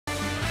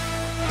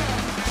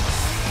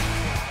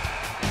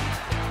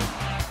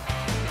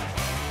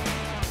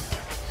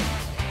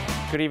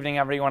Good evening,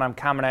 everyone. I'm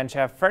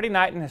Commandant-Chef. Freddie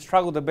Knighton has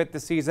struggled a bit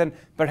this season,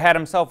 but had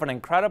himself an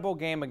incredible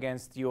game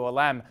against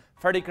ULM.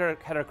 Freddie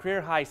had a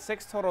career-high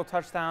 6 total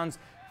touchdowns.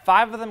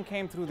 5 of them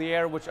came through the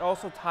air, which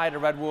also tied a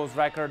Red Wolves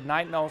record.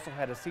 Knighton also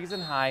had a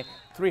season-high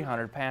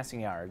 300 passing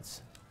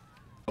yards.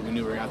 We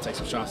knew we were going to take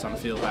some shots on the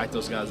field, back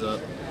those guys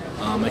up,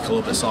 make it a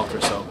little bit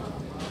softer. So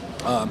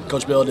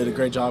Coach Bill did a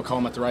great job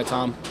calling them at the right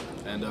time,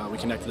 and we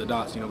connected the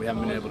dots. You know, we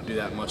haven't been able to do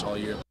that much all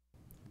year.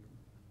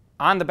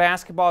 On the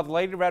basketball, the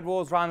Lady Red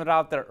Wolves rounded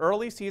out their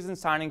early season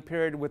signing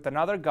period with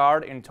another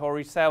guard in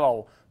Tori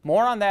Selo.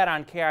 More on that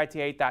on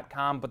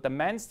KIT8.com, but the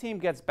men's team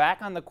gets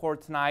back on the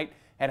court tonight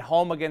at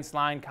home against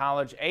Lyon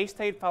College.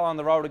 A-State fell on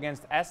the road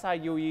against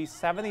SIUE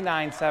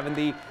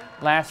 79-70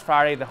 last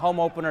Friday. The home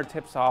opener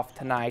tips off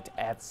tonight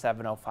at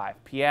 7:05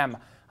 p.m.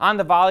 On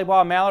the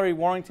volleyball, Mallory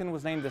Warrington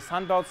was named the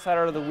Sun Belt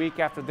Setter of the Week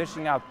after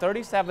dishing out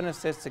 37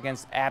 assists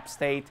against App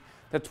State.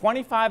 The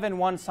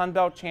 25-1 Sun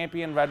Belt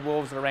champion Red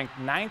Wolves are ranked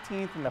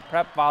 19th in the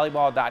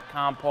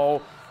PrepVolleyball.com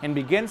poll and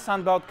begin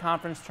Sun Belt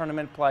Conference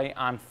tournament play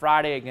on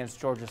Friday against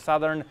Georgia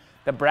Southern.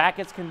 The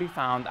brackets can be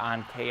found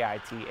on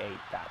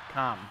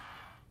KIT8.com.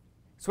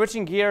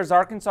 Switching gears,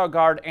 Arkansas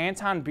guard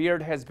Anton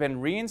Beard has been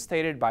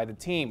reinstated by the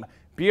team.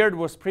 Beard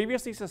was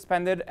previously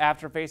suspended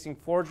after facing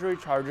forgery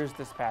charges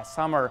this past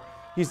summer.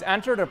 He's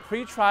entered a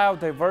pretrial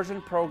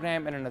diversion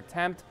program in an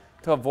attempt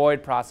to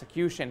avoid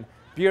prosecution.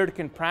 Beard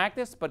can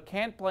practice but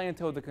can't play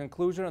until the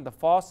conclusion of the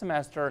fall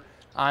semester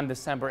on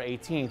December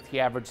 18th. He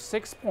averaged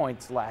 6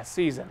 points last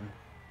season.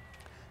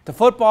 The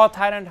football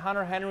tight end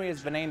Hunter Henry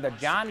has been named the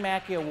John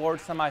Mackey Award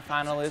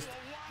semifinalist.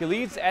 He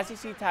leads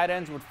SEC tight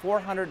ends with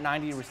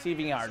 490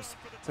 receiving yards.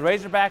 The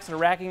Razorbacks are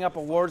racking up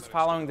awards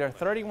following their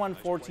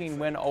 31-14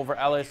 win over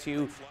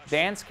LSU.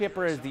 Dan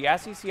Skipper is the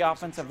SEC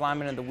Offensive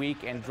Lineman of the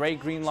Week, and Dre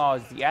Greenlaw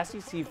is the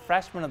SEC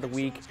Freshman of the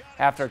Week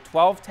after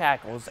 12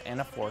 tackles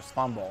and a forced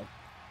fumble.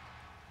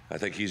 I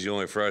think he's the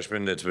only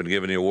freshman that's been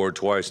given the award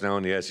twice now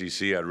in the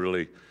SEC. I'd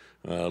really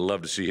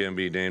love to see him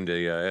be named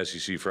a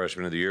SEC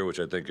Freshman of the Year,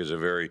 which I think is a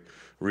very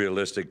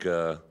realistic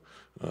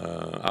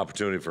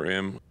opportunity for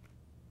him.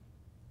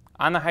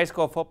 On the high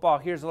school football,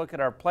 here's a look at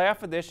our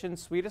playoff edition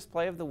Sweetest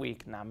Play of the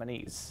Week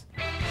nominees.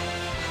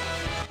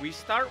 We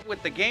start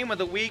with the game of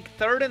the week,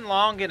 3rd and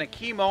long in a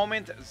key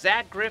moment.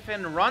 Zach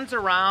Griffin runs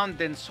around,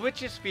 then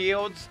switches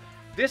fields.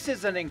 This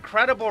is an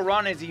incredible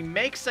run as he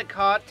makes a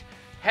cut,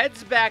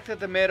 heads back to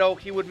the middle.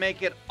 He would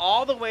make it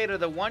all the way to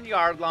the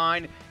 1-yard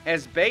line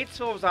as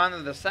Batesville was on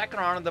to the second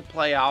round of the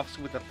playoffs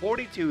with a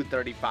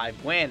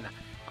 42-35 win.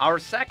 Our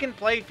second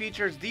play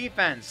features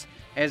defense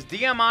as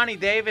Diamante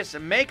Davis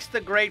makes the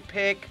great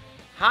pick.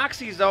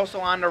 Hoxie's also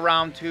on to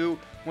round 2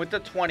 with the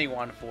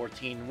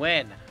 21-14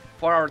 win.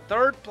 For our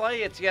third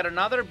play, it's yet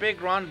another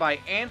big run by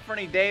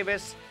Anthony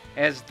Davis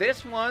as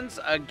this one's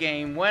a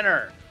game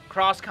winner.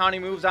 Cross County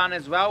moves on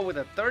as well with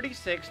a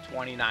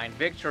 36-29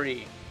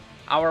 victory.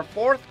 Our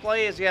fourth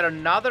play is yet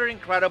another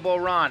incredible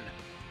run.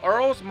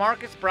 Earl's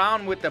Marcus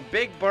Brown with the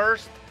big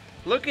burst.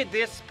 Look at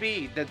this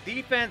speed. The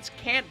defense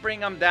can't bring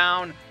him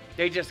down.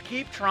 They just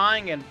keep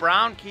trying and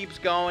Brown keeps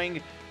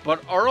going,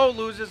 but Earl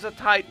loses a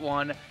tight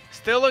one.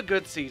 Still a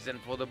good season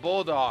for the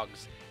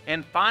Bulldogs.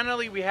 And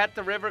finally, we head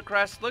to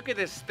Rivercrest. Look at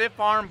this stiff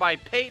arm by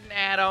Peyton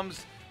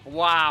Adams.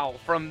 Wow,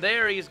 from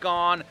there he's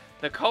gone.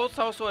 The Colts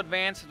also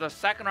advanced to the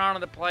second round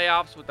of the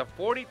playoffs with a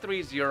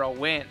 43-0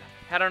 win.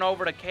 Head on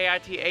over to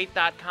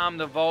KIT8.com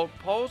to vote.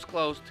 Polls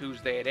close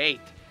Tuesday at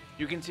 8.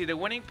 You can see the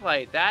winning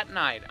play that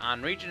night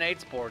on Region 8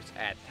 Sports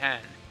at 10.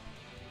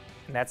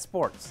 And that's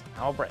sports.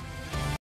 Now a break.